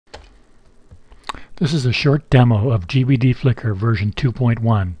This is a short demo of GBDeflicker version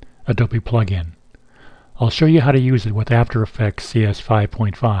 2.1 Adobe Plugin. I'll show you how to use it with After Effects CS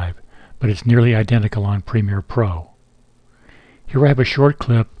 5.5, but it's nearly identical on Premiere Pro. Here I have a short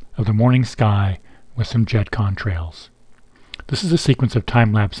clip of the morning sky with some jet contrails. This is a sequence of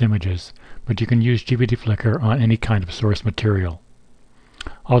time-lapse images, but you can use GBDeflicker on any kind of source material.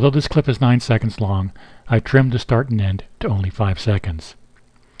 Although this clip is 9 seconds long, I trimmed the start and end to only 5 seconds.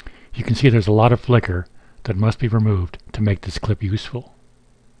 You can see there's a lot of flicker that must be removed to make this clip useful.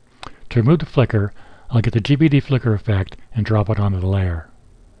 To remove the flicker, I'll get the GBDeflicker effect and drop it onto the layer.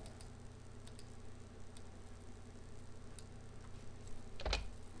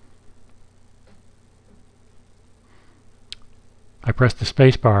 I press the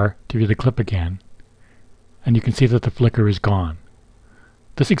spacebar to view the clip again, and you can see that the flicker is gone.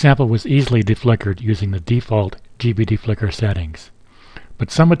 This example was easily deflickered using the default GBDeflicker settings, but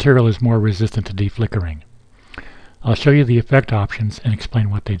some material is more resistant to deflickering. I'll show you the effect options and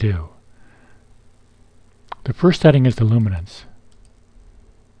explain what they do. The first setting is the luminance,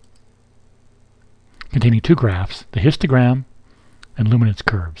 containing two graphs, the histogram and luminance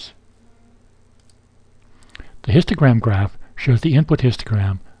curves. The histogram graph shows the input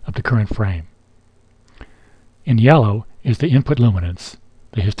histogram of the current frame. In yellow is the input luminance,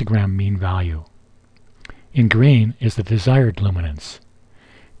 the histogram mean value. In green is the desired luminance.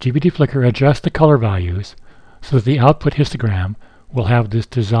 GBDeflicker adjusts the color values so that the output histogram will have this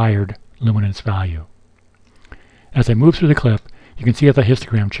desired luminance value. As I move through the clip, you can see that the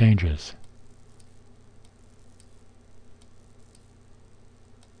histogram changes.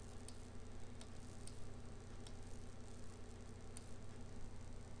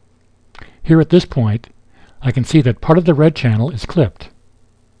 Here at this point, I can see that part of the red channel is clipped.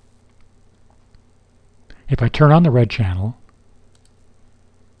 If I turn on the red channel,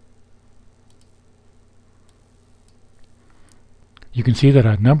 you can see that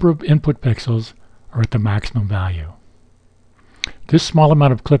a number of input pixels are at the maximum value. This small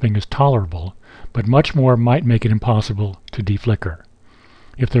amount of clipping is tolerable, but much more might make it impossible to deflicker.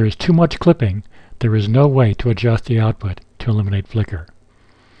 If there is too much clipping, there is no way to adjust the output to eliminate flicker.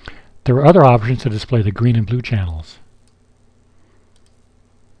 There are other options to display the green and blue channels.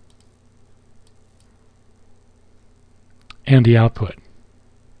 And the output.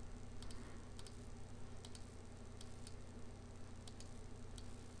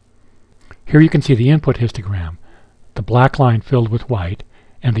 Here you can see the input histogram, the black line filled with white,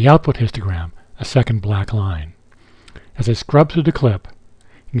 and the output histogram, a second black line. As I scrub through the clip,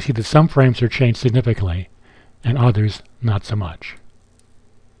 you can see that some frames are changed significantly, and others not so much.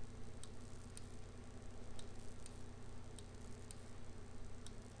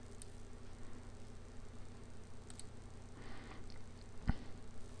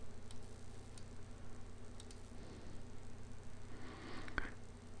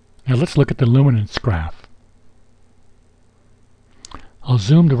 Now let's look at the luminance graph. I'll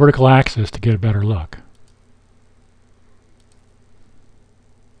zoom the vertical axis to get a better look.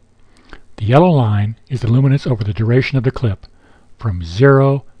 The yellow line is the luminance over the duration of the clip from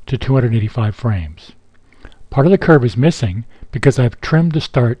 0 to 285 frames. Part of the curve is missing because I've trimmed the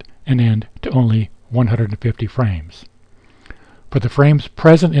start and end to only 150 frames. For the frames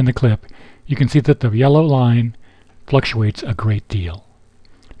present in the clip, you can see that the yellow line fluctuates a great deal.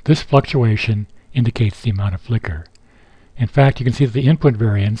 This fluctuation indicates the amount of flicker. In fact, you can see that the input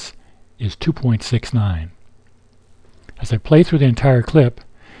variance is 2.69. As I play through the entire clip,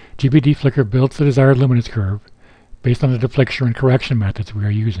 GBDeflicker builds the desired luminance curve based on the deflection and correction methods we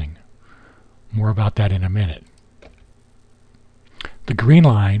are using. More about that in a minute. The green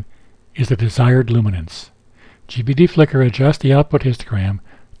line is the desired luminance. GBDeflicker adjusts the output histogram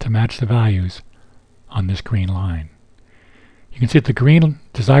to match the values on this green line. You can see that the green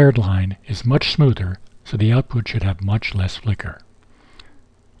desired line is much smoother, so the output should have much less flicker.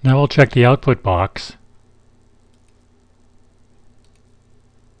 Now I'll check the output box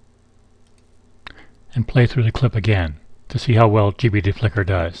and play through the clip again to see how well GBDeflicker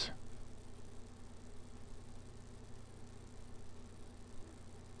does.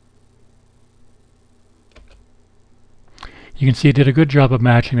 You can see it did a good job of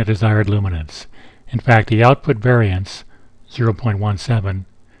matching the desired luminance. In fact, the output variance 0.17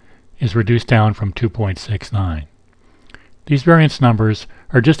 is reduced down from 2.69. These variance numbers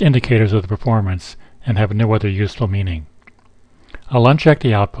are just indicators of the performance and have no other useful meaning. I'll uncheck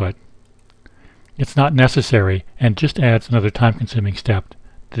the output. It's not necessary and just adds another time-consuming step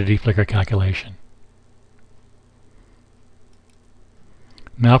to the deflicker calculation.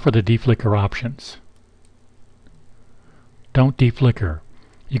 Now for the deflicker options. Don't deflicker.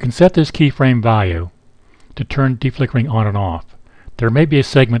 You can set this keyframe value to turn deflickering on and off. There may be a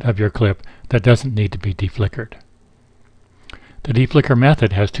segment of your clip that doesn't need to be deflickered. The deflicker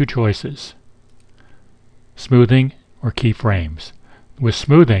method has two choices: smoothing or keyframes. With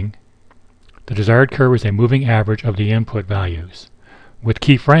smoothing, the desired curve is a moving average of the input values. With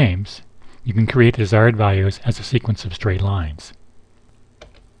keyframes, you can create desired values as a sequence of straight lines.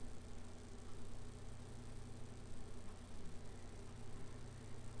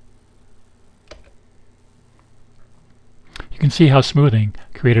 You can see how smoothing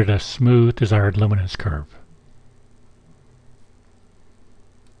created a smooth desired luminance curve.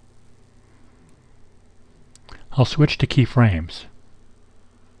 I'll switch to keyframes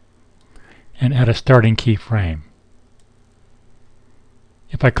and add a starting keyframe.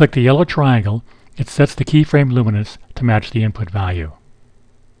 If I click the yellow triangle, it sets the keyframe luminance to match the input value.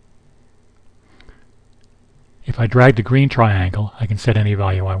 If I drag the green triangle, I can set any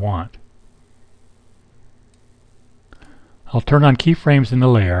value I want. I'll turn on keyframes in the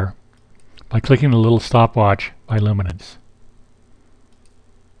layer by clicking the little stopwatch by luminance.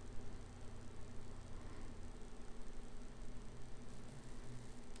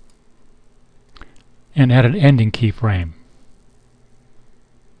 And add an ending keyframe.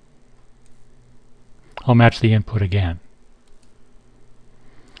 I'll match the input again.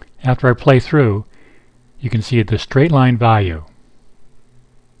 After I play through, you can see the straight line value.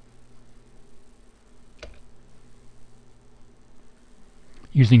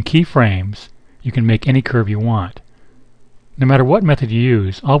 Using keyframes, you can make any curve you want. No matter what method you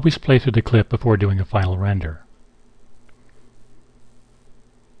use, always play through the clip before doing a final render.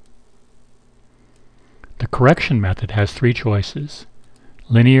 The correction method has three choices: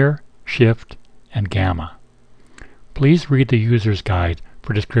 linear, shift, and gamma. Please read the user's guide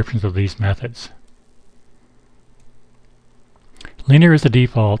for descriptions of these methods. Linear is the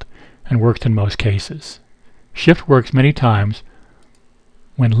default and works in most cases. Shift works many times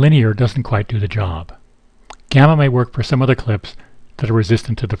when linear doesn't quite do the job. Gamma may work for some other clips that are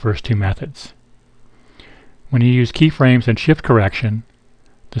resistant to the first two methods. When you use keyframes and shift correction,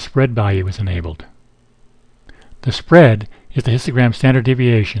 the spread value is enabled. The spread is the histogram standard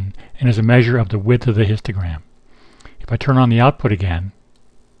deviation and is a measure of the width of the histogram. If I turn on the output again,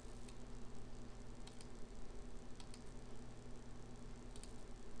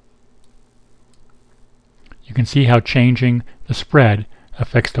 you can see how changing the spread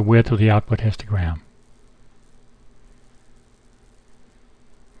affects the width of the output histogram.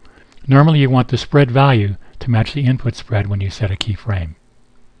 Normally you want the spread value to match the input spread when you set a keyframe.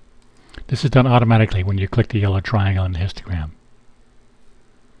 This is done automatically when you click the yellow triangle in the histogram.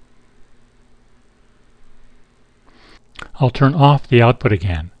 I'll turn off the output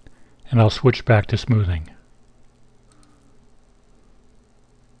again, and I'll switch back to smoothing.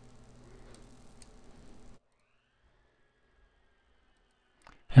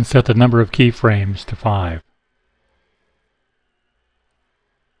 And set the number of keyframes to 5.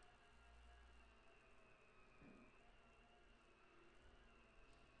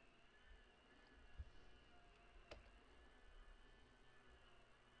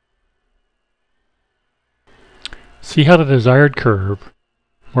 See how the desired curve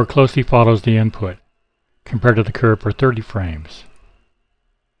more closely follows the input compared to the curve for 30 frames.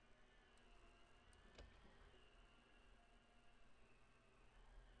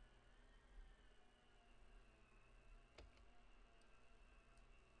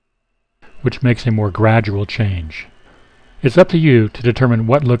 Which makes a more gradual change. It's up to you to determine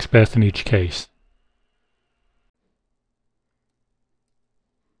what looks best in each case.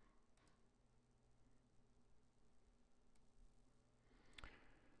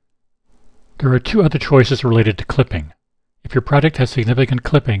 There are two other choices related to clipping. If your project has significant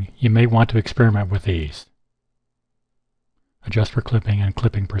clipping, you may want to experiment with these. Adjust for clipping and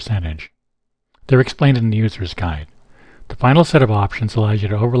clipping percentage. They're explained in the user's guide. The final set of options allows you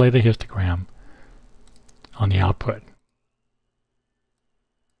to overlay the histogram on the output.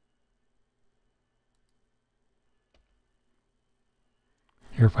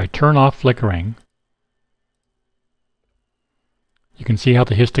 Here, if I turn off flickering, you can see how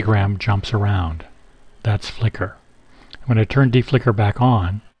the histogram jumps around. That's flicker. When I turn deflicker back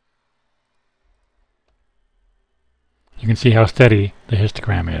on, you can see how steady the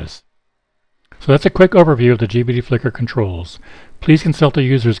histogram is. So that's a quick overview of the GBDeflicker controls. Please consult the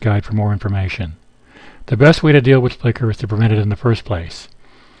user's guide for more information. The best way to deal with flicker is to prevent it in the first place.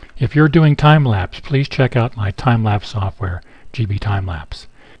 If you're doing time-lapse, please check out my time-lapse software, GB Time-lapse.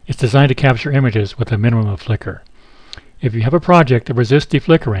 It's designed to capture images with a minimum of flicker. If you have a project that resists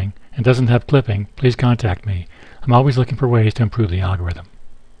deflickering and doesn't have clipping, please contact me. I'm always looking for ways to improve the algorithm.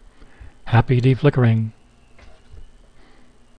 Happy deflickering!